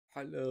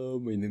Hello,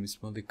 my name is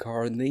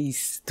MALIKCARD.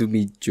 Nice to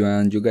meet you.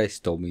 And you guys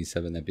told me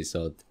 7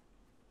 episode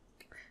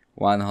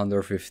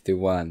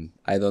 151.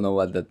 I don't know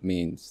what that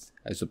means.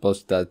 I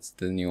suppose that's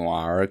the new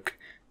arc.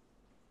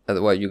 That's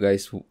what you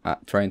guys are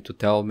trying to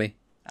tell me.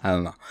 I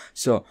don't know.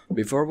 So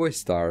before we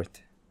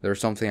start,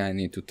 there's something I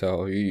need to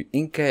tell you.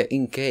 In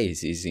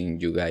case it's in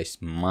you guys'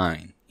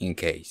 mind. In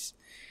case.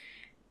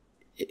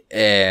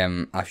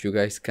 As you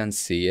guys can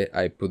see,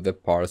 I put the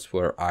parts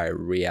where I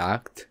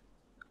react,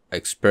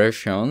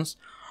 expressions,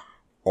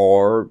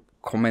 or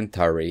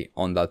commentary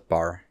on that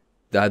part.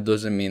 That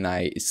doesn't mean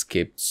I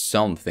skipped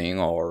something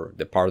or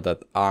the part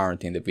that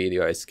aren't in the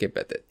video I skipped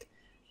it.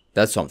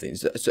 That's something,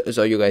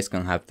 so you guys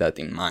can have that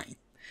in mind.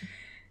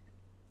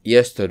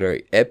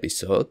 Yesterday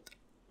episode,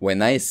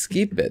 when I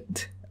skip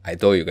it, I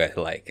told you guys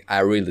like I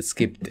really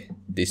skipped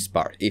this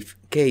part. If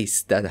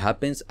case that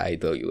happens, I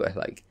told you guys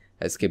like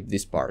I skipped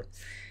this part,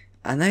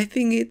 and I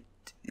think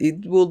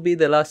it will be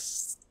the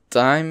last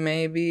time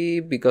maybe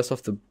because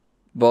of the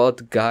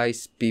but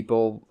guys,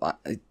 people,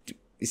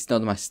 it's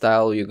not my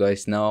style, you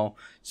guys know.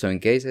 So in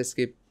case I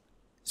skip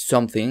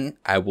something,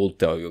 I will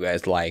tell you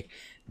guys like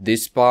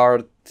this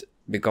part,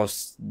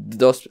 because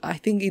those, I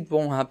think it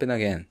won't happen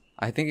again.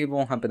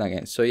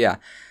 So yeah,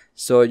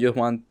 so I just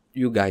want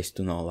you guys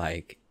to know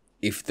like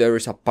if there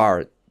is a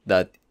part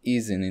that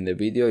isn't in the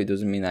video, it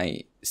doesn't mean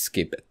I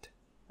skip it.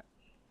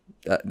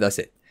 That's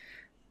it.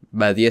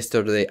 But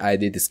yesterday I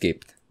did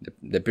skip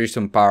the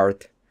prison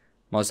part,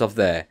 most of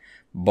the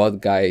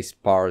bot guys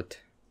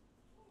part,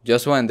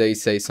 just when they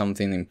say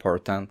something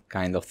important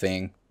kind of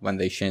thing, when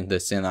they change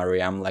the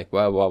scenery, I'm like,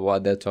 well,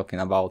 what they're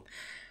talking about.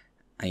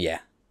 And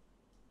yeah,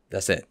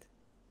 that's it.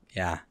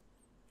 Yeah,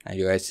 and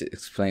you guys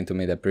explained to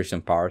me the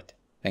prison part.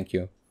 Thank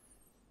you.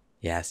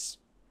 Yes,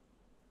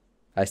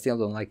 I still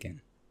don't like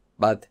him,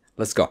 but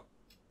let's go.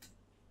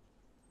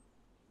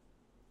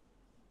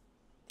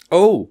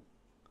 Oh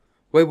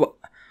wait, what?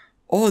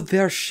 Oh,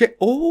 they're shit.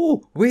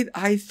 Oh, wait,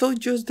 I thought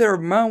just their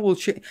man will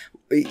change.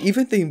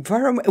 Even the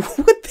environment.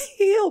 What the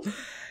hell?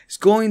 It's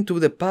going to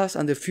the past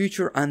and the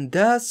future, and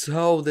that's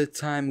how the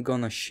time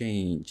gonna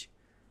change.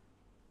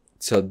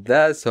 So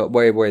that's how.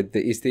 Wait,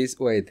 is this.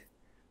 Wait.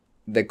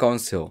 The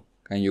console.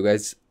 Can you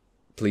guys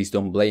please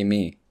don't blame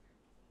me?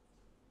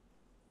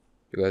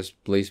 You guys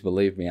please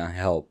believe me and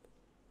help.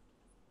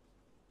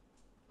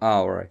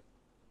 Alright.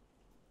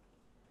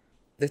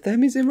 The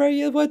time isn't right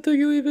yet. What do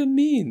you even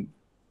mean?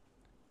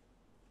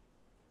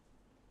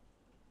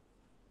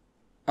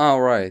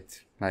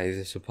 Alright,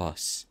 I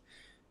suppose.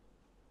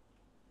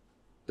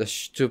 That's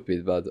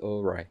stupid, but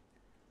alright.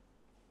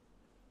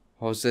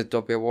 How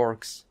Zootopia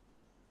works?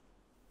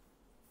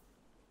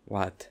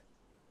 What?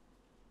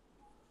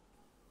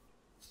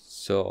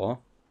 So?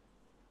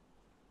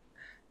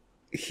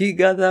 He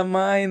got a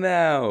mind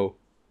now!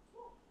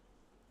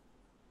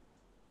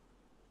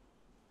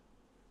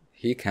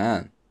 He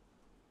can.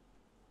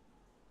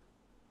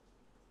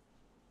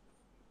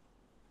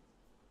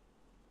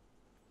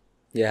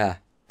 Yeah.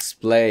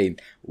 Explain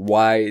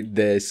why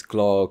this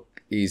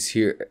clock is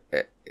here.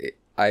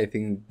 I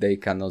think they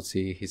cannot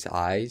see his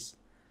eyes.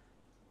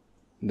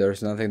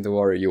 There's nothing to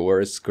worry. You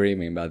were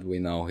screaming, but we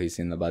know he's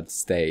in a bad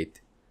state.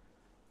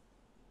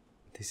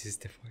 This is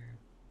the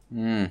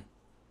fire.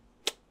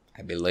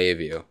 I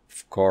believe you,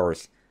 of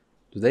course.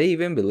 Do they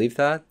even believe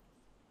that?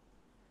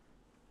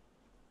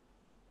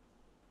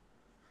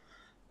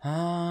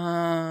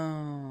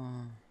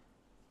 Ah,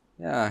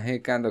 yeah, he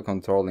kind of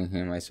controlling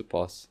him, I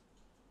suppose.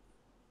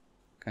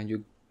 Can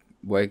you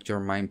wake your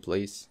mind,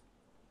 please?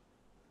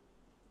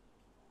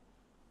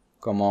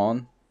 Come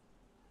on.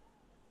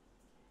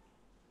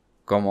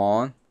 Come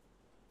on.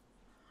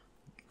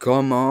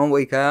 Come on,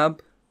 wake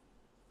up.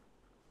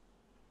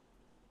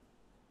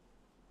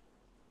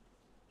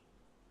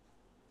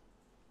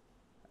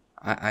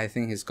 I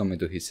think he's coming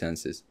to his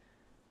senses.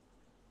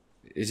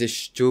 It's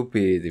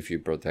stupid if you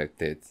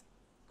protect it.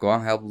 Go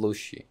and help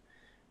Lucy.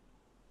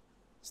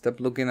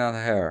 Stop looking at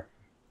her.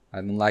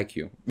 I don't like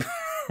you.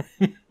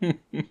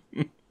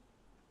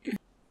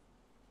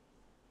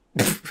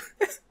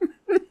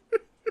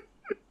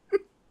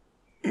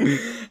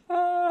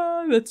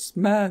 That's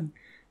mad.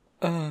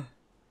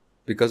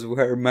 Because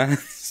we're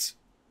mans.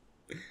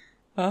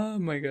 Oh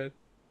my god.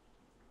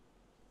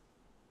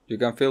 You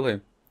can feel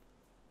him.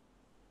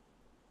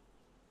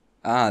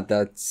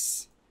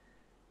 That's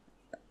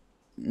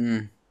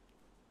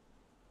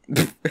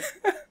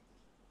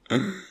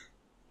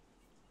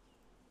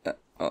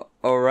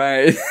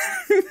alright.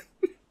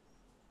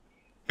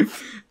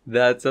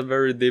 That's a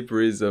very deep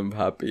reason,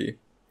 Happy.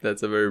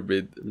 That's a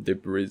very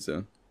deep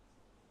reason.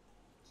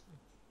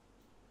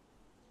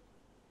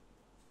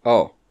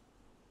 Oh.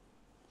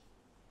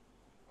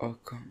 Oh,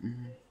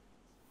 come.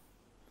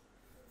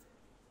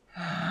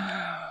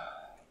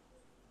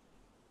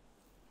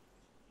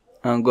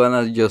 I'm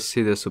gonna just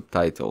see the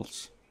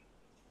subtitles.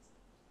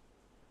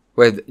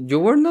 Wait, you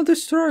were not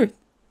destroyed.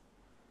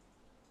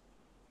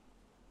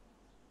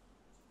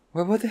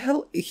 Wait, what the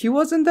hell? He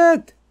wasn't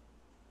dead.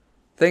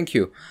 Thank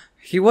you.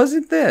 He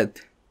wasn't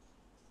dead.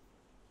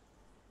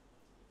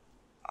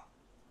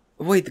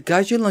 Wait,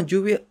 Gajul and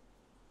Lluvia.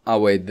 Oh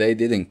wait, they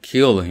didn't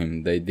kill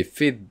him. They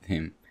defeated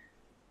him.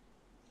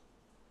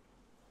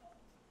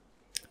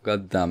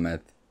 God damn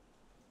it.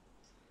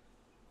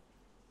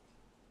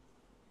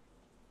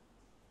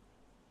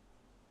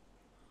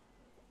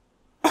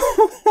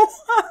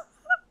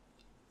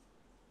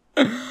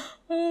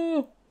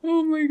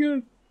 Oh my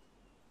god.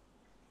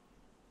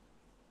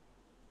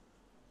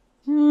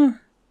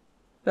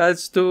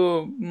 That's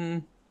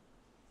too...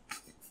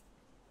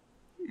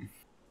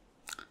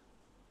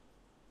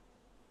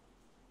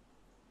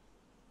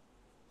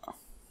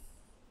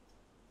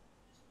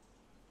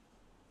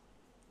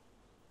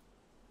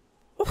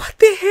 What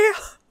the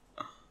hell?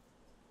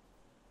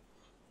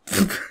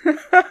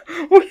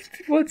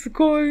 What's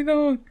going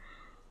on?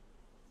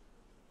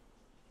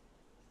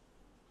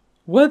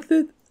 What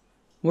did...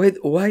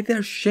 Wait, why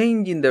they're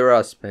changing their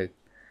aspect?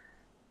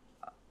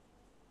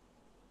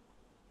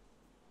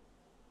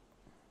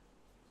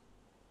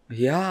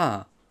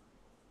 Yeah.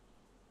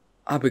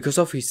 Because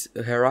of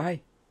her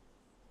eye.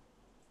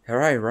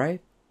 Her eye, right?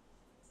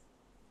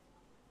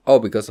 Oh,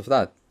 because of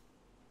that.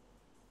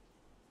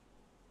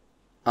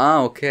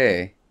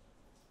 Okay.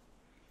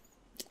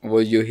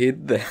 Well, you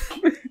hit them.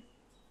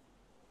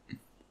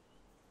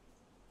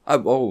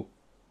 Oh.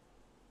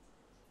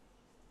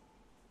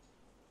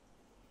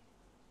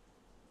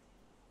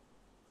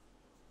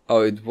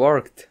 Oh, it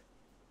worked.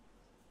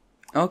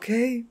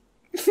 Okay.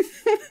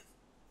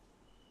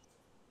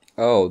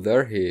 Oh,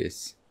 there he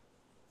is.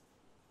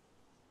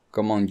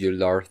 Come on,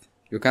 Gildart.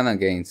 You can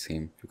against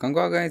him. You can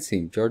go against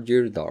him. You're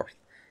Gildart.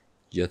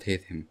 Just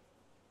hit him.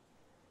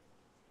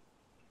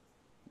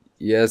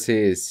 Yes, he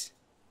is.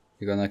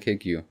 He's gonna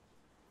kick you.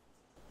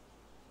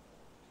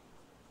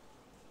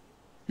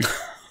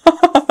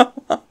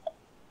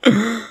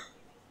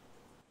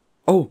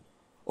 Oh,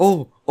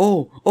 oh,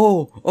 oh,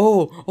 oh,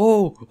 oh,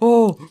 oh,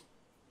 oh,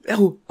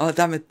 oh,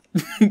 damn it.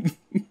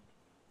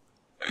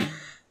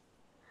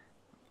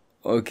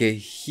 Okay,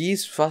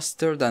 he's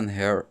faster than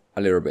her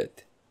a little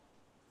bit.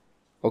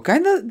 Oh,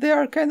 they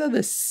are kinda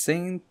the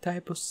same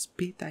type of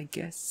speed, I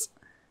guess.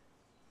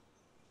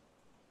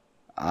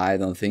 I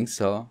don't think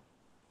so.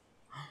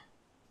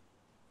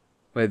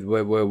 Wait,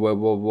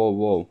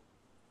 whoa.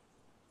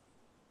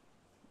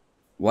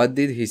 What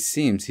did he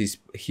seem?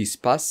 His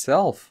past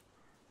self?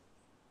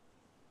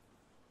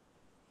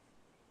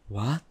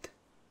 What?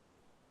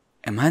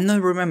 Am I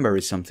not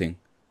remembering something?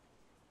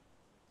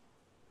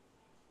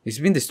 He's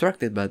been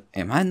distracted, but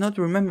am I not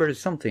remembering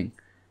something?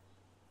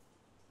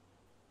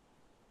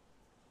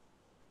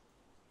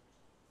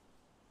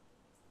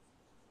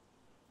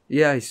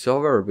 Yeah, it's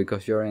over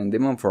because you're in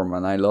demon form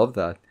and I love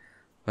that.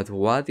 But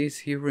what is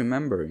he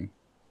remembering?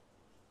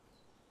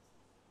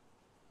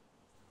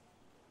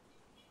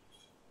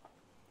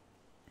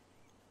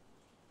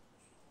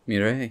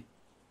 Mireille.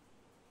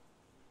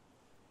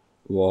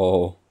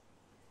 Whoa.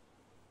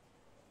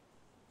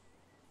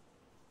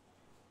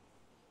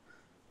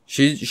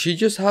 She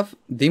just have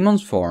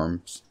demon's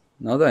forms.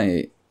 Now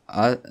that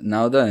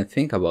I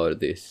think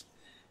about this.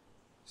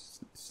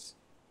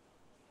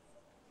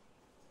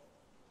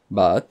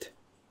 But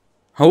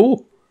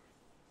oh,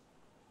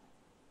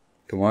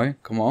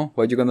 come on,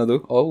 what you gonna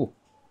do? Oh,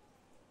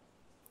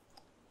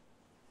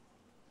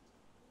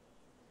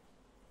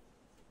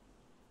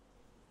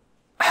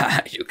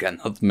 you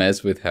cannot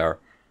mess with her.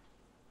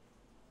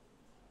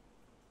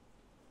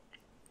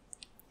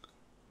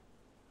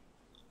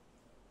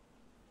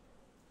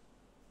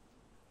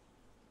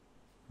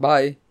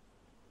 Bye.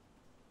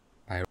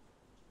 Bye.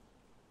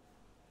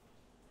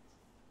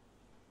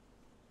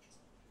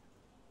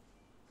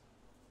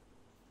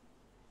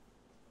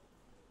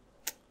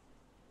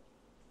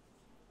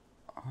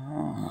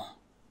 Oh.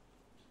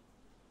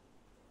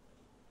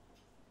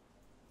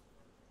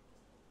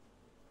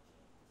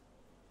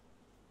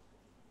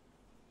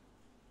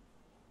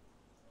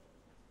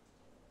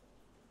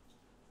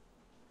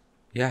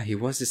 Yeah, he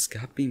was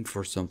escaping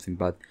for something,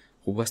 but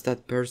who was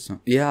that person?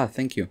 Yeah,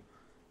 thank you.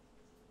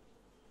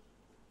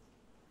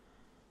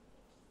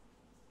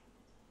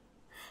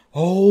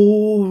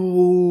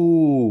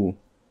 Oh.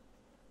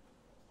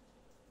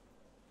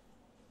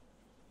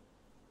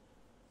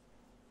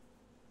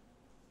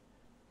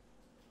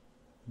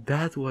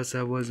 That was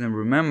I wasn't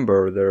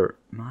remember their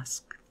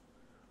mask.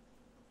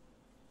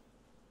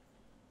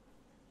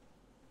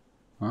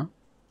 Huh?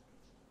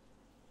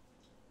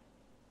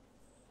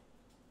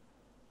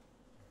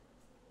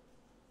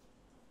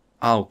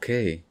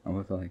 Okay. I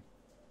was like,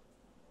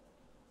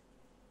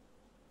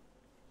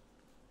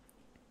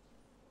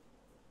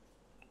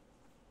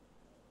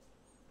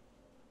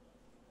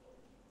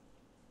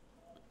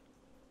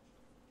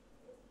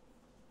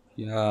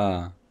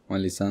 yeah,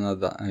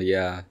 Melisana,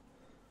 yeah.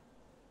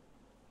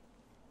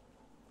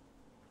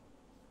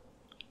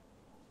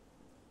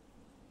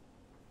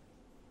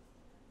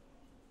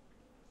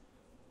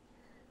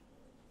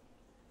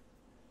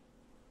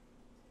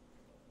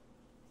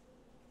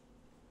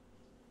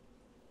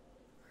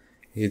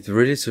 It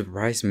really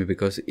surprised me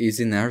because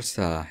isn't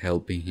Ersa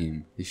helping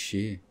him? Is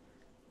she?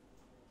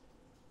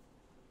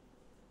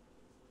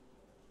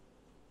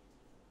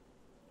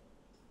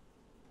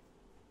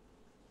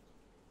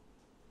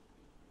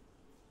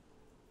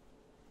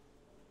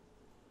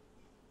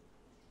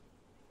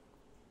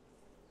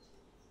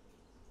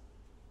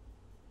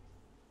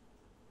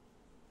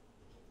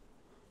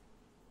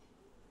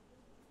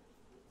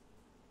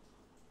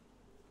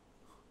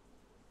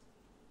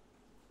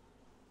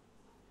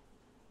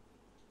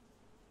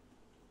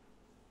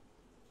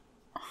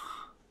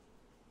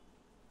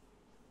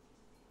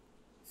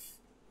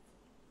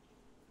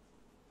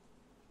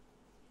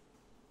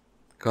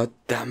 God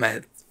damn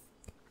it.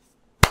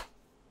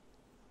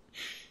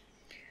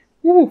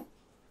 Woo.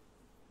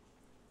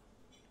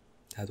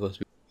 That was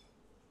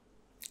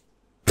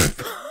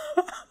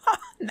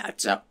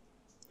Nacho.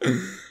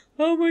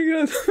 Oh my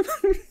god.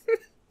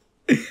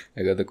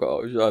 I got the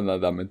call. Oh, no,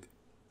 damn it.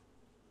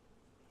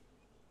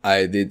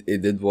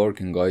 It did work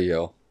in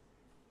Goyo.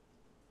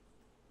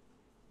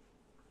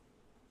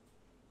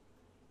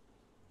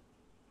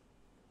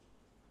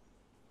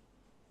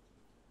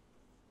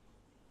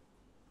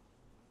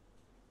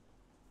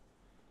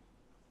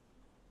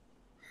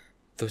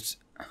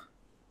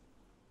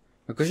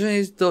 My question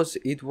is, does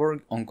it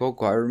work on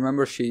Coco? I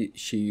remember she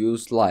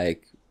used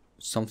like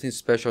something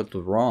special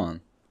to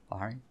run,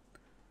 right?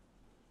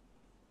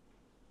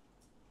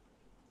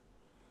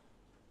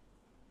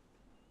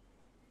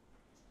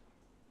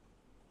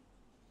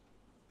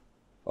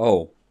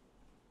 Oh.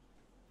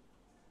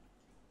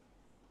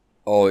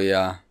 Oh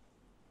yeah.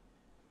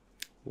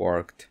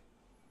 Worked.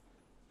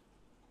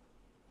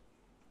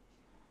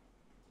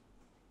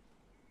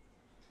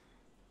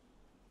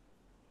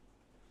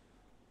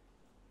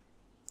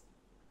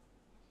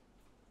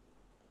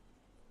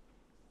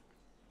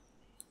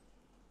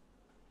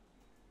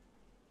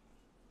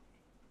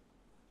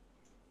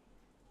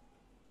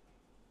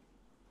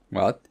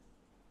 What?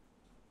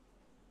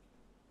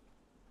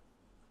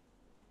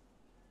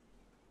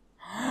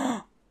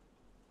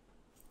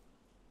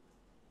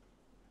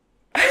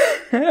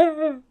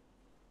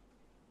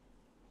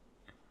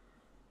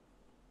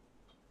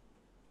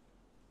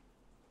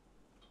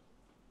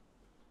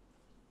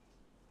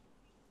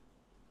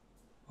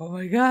 Oh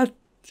my god.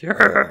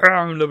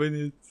 I'm loving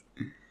it.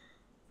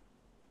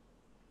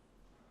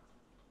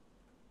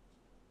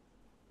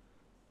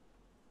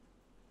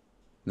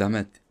 Damn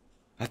it.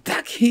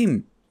 Attack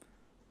him!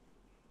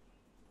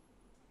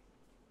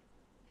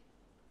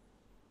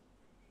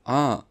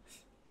 Ah.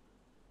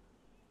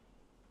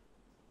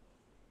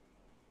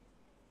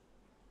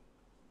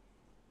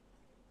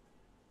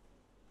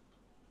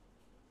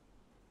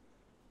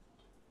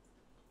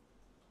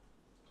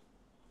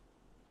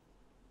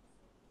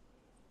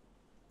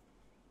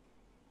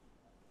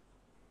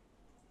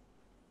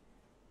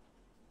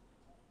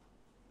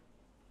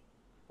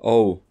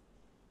 Oh.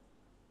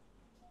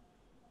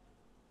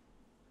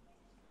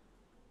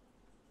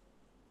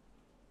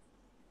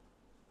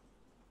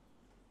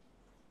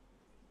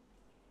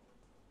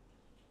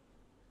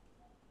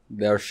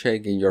 They are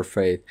shaking your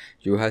faith.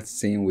 You have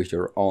seen with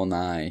your own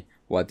eye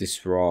what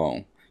is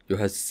wrong. You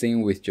have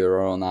seen with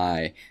your own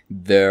eye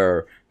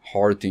they're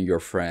hurting your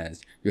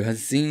friends. You have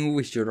seen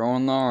with your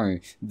own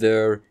eye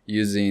they're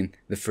using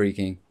the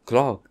freaking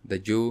clock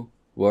that you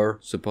were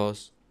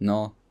supposed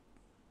not,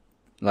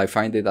 like,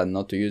 find it and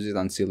not to use it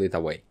and seal it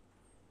away.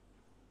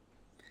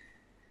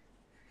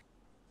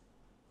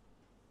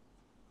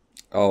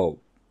 Oh,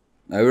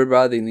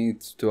 everybody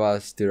needs to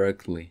ask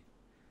directly.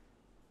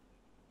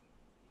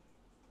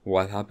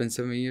 What happened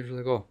 7 years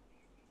ago?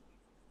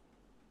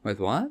 Wait,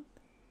 what?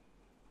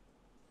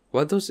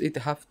 What does it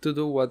have to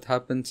do what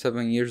happened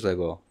 7 years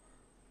ago?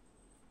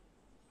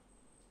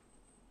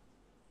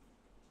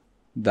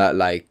 That,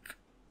 like,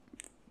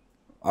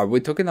 are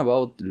we talking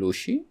about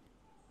Lucy?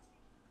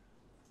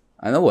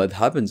 I know what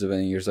happened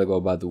 7 years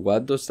ago, but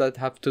what does that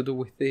have to do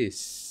with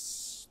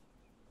this?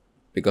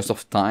 Because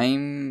of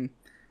time,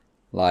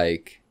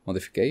 like,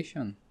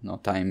 modification? No,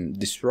 time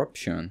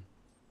disruption.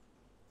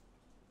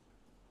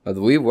 But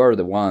we were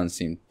the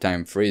ones in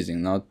time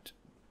freezing, not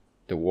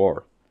the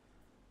war.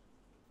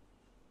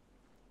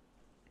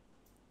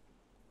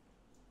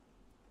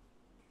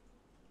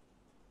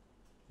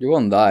 You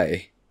won't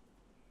die.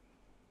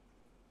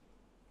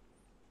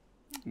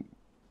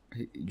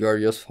 You're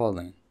just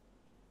falling.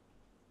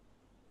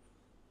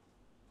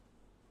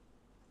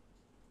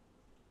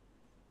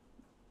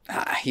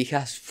 He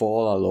has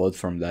fallen a lot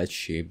from that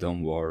ship,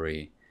 don't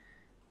worry.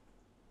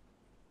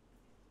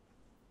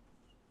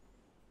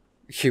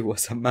 He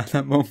was a man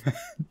a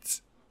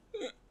moment.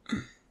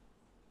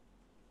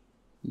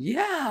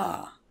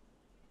 Yeah.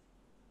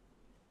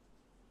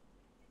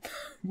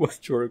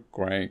 What, you're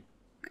crying?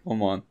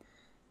 Come on.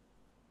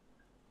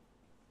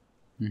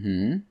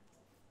 Mm-hmm.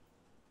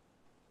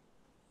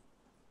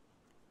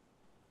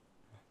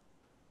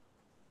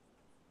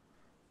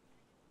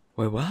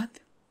 Wait, what?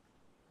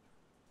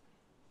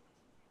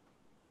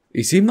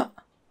 Is he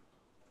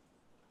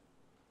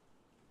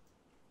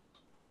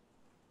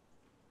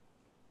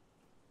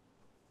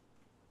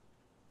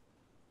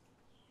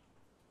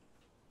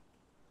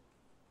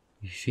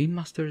Is he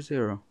Master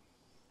Zero?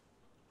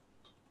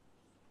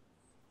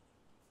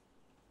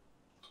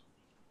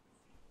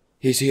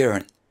 He's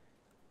here.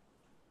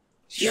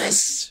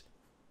 Yes!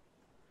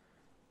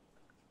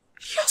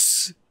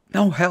 Yes!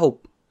 Now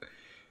help!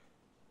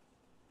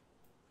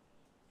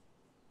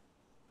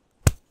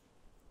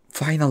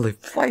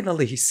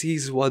 Finally he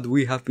sees what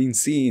we have been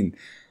seeing.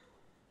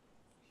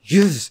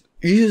 Yes!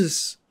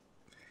 Yes!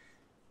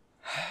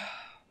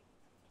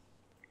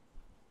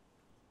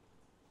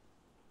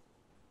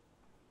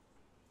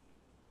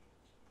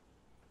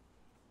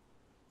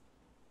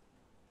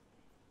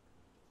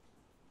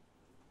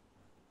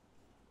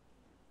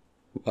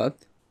 What?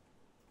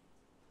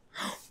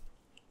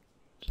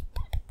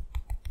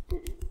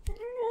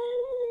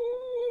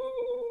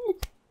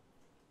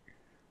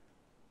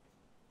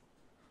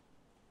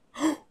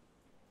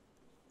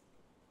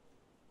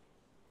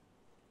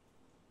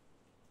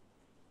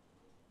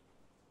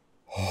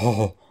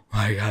 Oh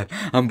my god,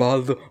 I'm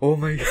Baldo. Oh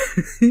my god.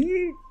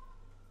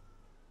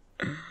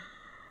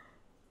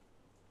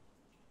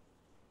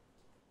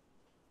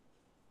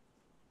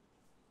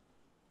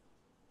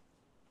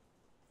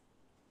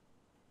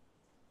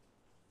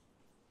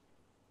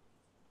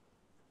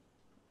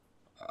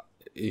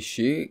 Is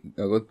she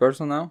a good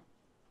person now?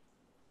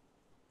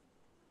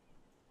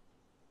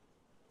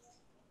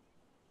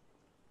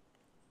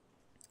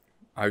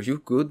 Are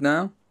you good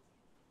now?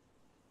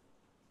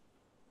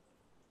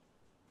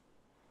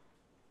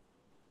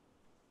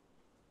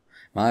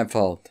 My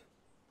fault.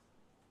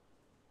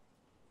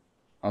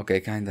 Okay,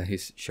 kinda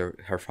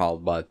her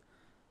fault, but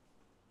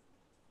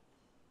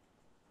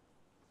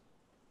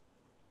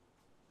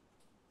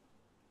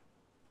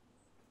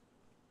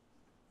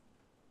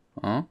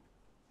huh?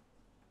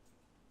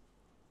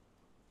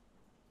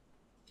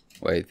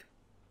 Wait.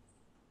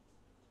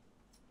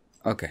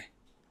 Okay.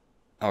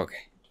 Okay.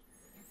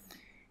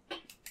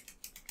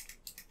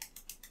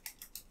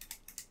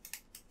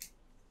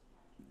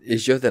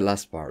 It's just the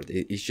last part.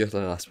 It's just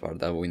the last part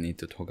that we need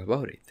to talk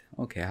about it.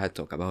 Okay, I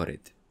talk about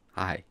it.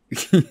 Hi.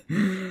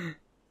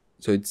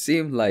 So it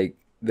seems like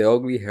the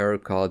ugly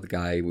haircut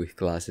guy with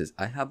glasses.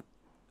 I have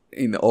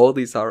in all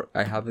these art.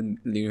 I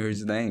haven't learned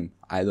his name.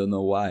 I don't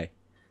know why.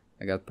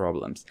 I got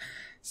problems.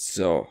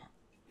 So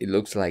it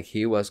looks like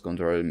he was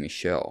controlling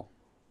Michelle.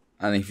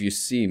 And if you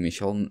see,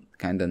 Michelle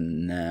kinda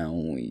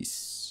now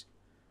is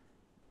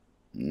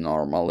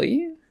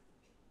normally,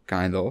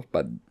 kind of,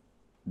 but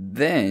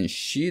then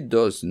she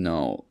does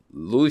know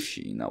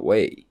Lucy in a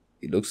way.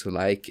 It looks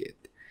like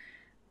it.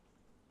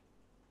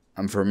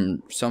 And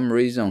from some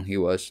reason he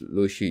was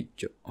Lucy.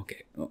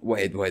 Okay,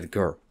 wait,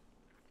 girl.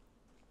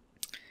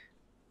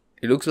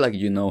 It looks like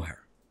you know her.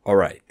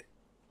 Alright.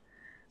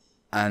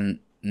 And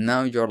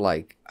now you're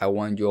like, I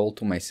want you all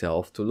to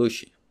myself to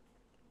Lucy.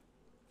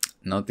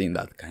 Not in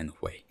that kind of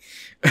way.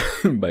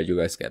 But you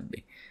guys get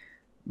me.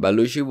 But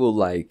Lucy will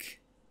like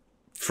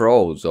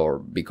froze or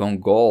become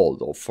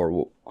gold or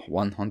for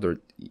 100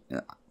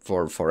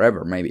 for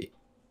forever maybe.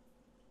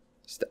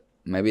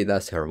 Maybe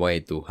that's her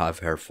way to have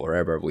her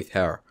forever with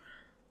her.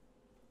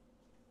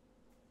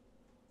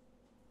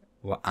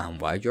 And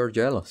why you're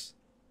jealous?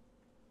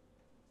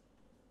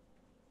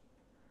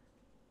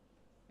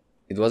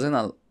 It wasn't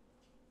a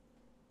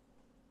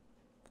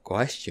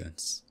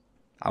questions.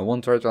 I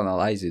won't try to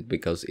analyze it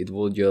because it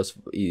will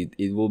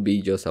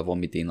be just a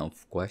vomiting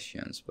of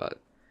questions, but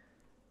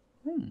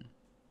and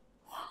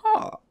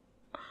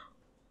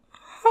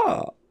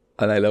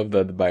I love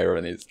that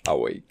BYRON is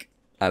awake.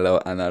 I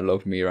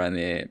love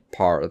Mirani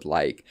part.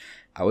 Like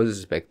I was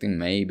expecting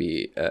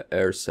maybe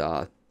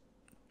Ursa.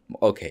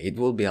 Okay, it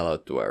will be a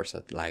lot to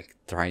Ursa, like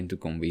trying to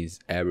convince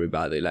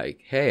everybody,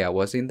 like, hey, I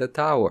was in the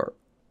tower.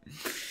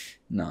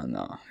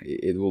 No,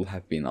 it would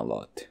have been a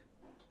lot.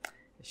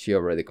 She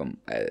already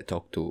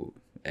talked to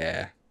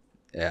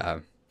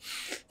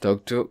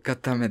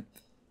Katamet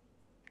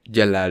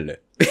Jalal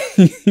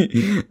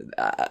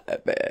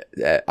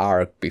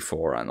arc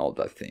before and all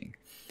that thing.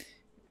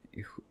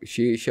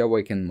 She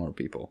awakened more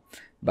people,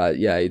 but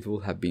yeah, it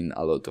would have been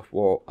a lot of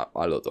war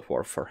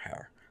for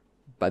her.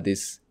 But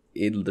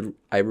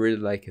I really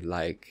like it,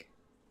 like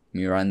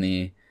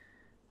Mirani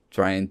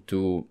trying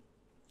to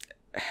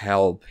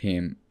help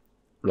him,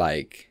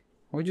 like,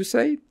 what would you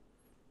say?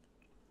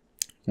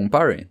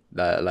 Comparing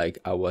that, like,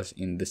 I was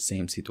in the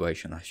same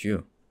situation as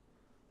you,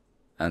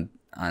 and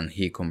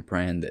he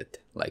comprehended,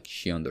 like,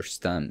 she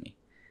understand me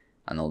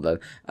and all that.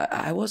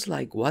 I was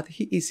like, what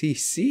is he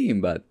seeing?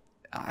 But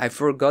I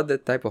forgot the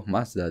type of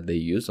mask that they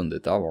use on the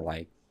tower.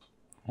 Like,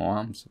 oh,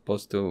 I'm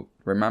supposed to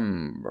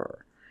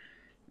remember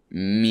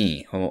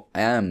me, who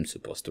am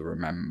supposed to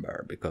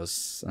remember,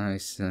 because I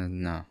said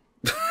no.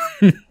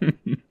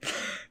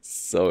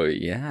 So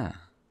yeah,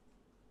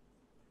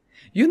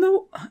 you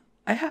know,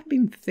 I have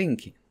been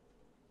thinking,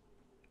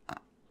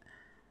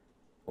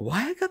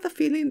 why I got the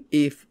feeling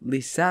if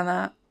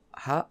Lisana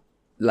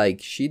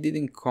like she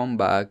didn't come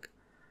back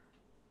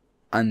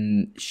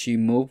and she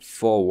moved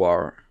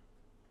forward,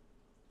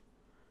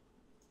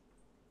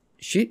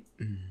 she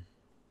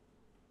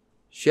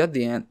at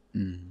the end,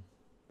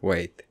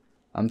 wait,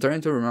 I'm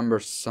trying to remember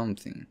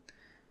something.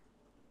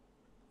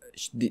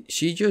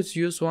 She just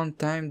used one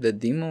time the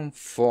demon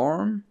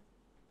form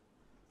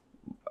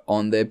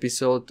on the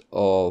episode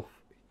of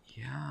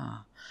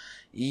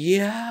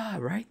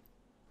right,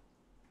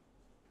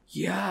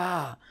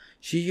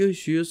 she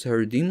just used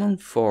her demon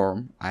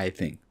form, I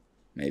think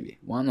maybe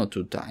 1 or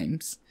 2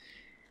 times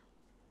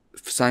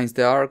since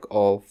the arc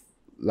of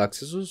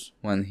Laxasus,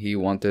 when he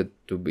wanted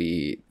to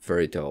be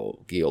Fairy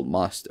Tale Guild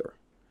Master.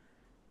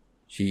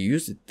 She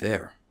used it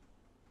there.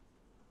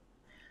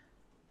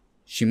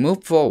 She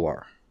moved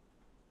forward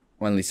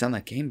when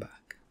Lisana came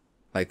back,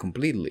 like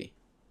completely.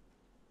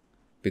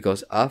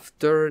 Because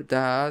after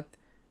that,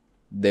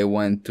 they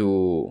went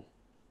to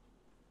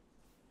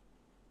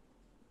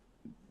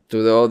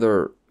the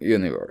other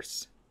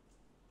universe.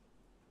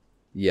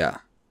 Yeah.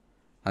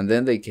 And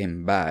then they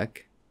came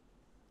back.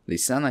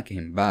 Lysana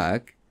came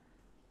back,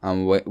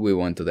 and we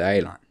went to the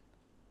island.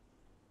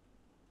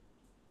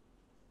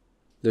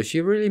 Does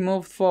she really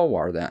move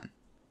forward then?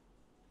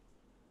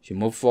 She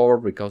moved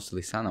forward because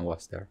Lysana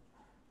was there.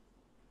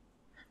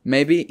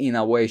 Maybe in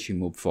a way she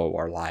moved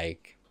forward,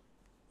 like,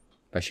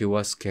 but she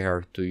was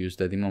scared to use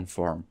the demon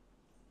form.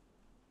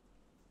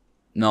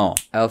 No,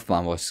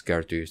 Elfman was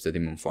scared to use the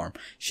demon form.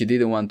 She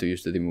didn't want to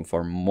use the demon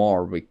form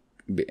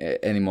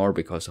anymore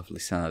because of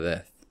Lysana's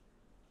death.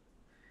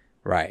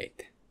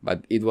 Right,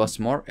 but it was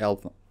more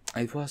Elfman.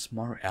 It was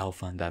more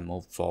Elfman that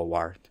moved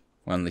forward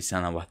when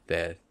Lysana was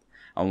dead,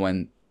 and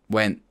when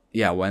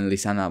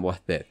Lysana was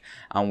dead,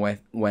 and when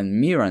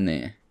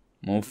Mirane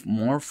moved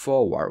more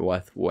forward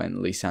was when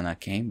Lysana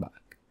came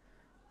back.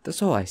 That's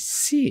how I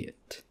see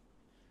it.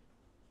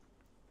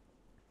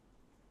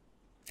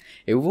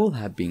 It would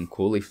have been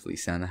cool if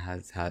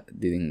Lysana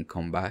didn't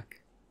come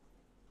back.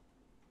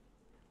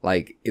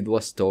 Like, it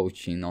was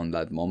touching on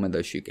that moment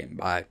that she came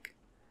back.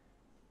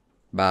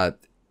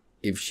 But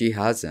if she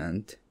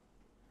hasn't,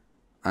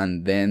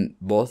 and then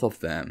both of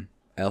them,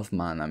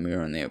 Elfman and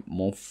Mirane,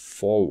 move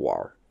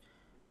forward,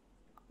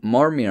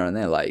 more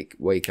Mirane, like,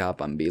 wake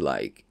up and be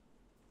like,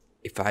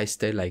 if I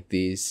stay like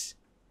this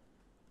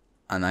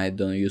and I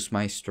don't use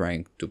my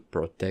strength to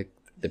protect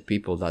the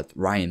people that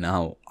right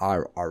now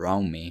are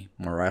around me,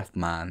 more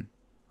Elfman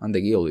and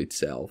the guild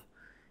itself,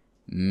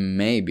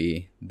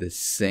 maybe the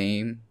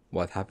same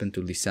what happened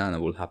to Lysana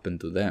will happen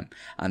to them,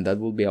 and that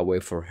will be a way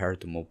for her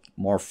to move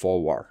more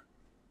forward.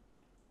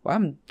 Why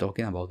I'm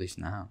talking about this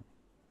now?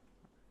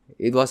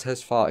 It was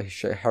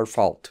her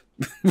fault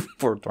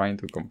for trying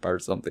to compare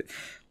something.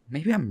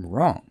 Maybe I'm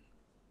wrong.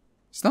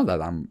 It's not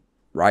that I'm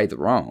right or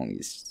wrong.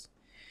 It's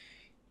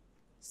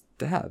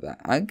that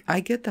I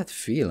get that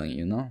feeling,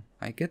 you know.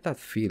 I get that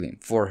feeling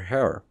for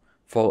her.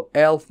 For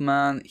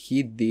Elfman,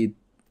 he did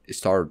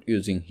start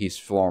using his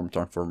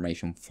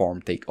transformation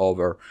form take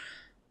over.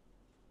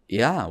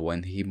 Yeah,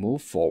 when he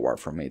moved forward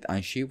from it,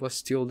 and she was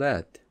still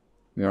dead.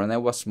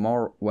 Mirane was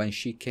more when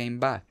she came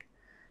back.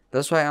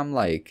 That's why I'm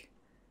like,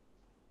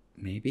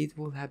 maybe it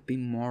would have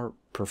been more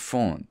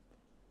profound,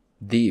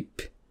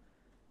 deep,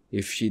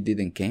 if she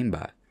didn't came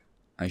back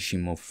and she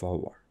moved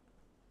forward.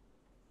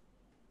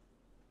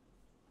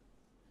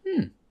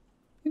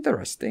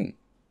 Interesting.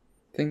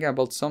 Thinking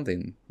about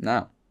something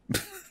now.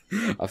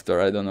 After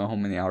I don't know how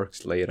many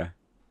arcs later.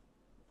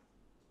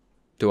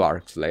 2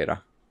 arcs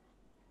later.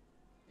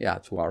 Yeah,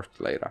 2 arcs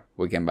later.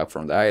 We came back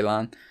from the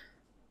island.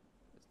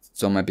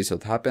 Some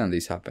episodes happened and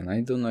this happened.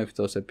 I don't know if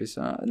those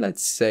episodes...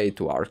 let's say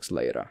 2 arcs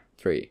later.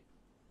 3.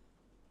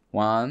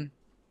 1,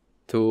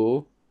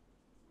 2,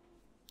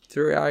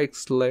 3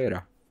 arcs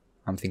later.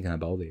 I'm thinking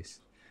about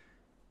this.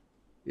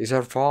 It's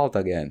her fault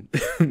again.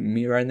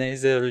 Mirane,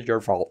 is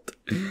your fault.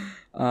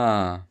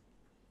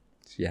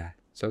 Yeah.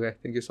 So okay,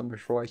 thank you so much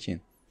for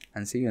watching.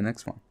 And see you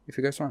next one. If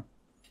you guys want.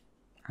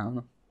 I don't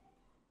know.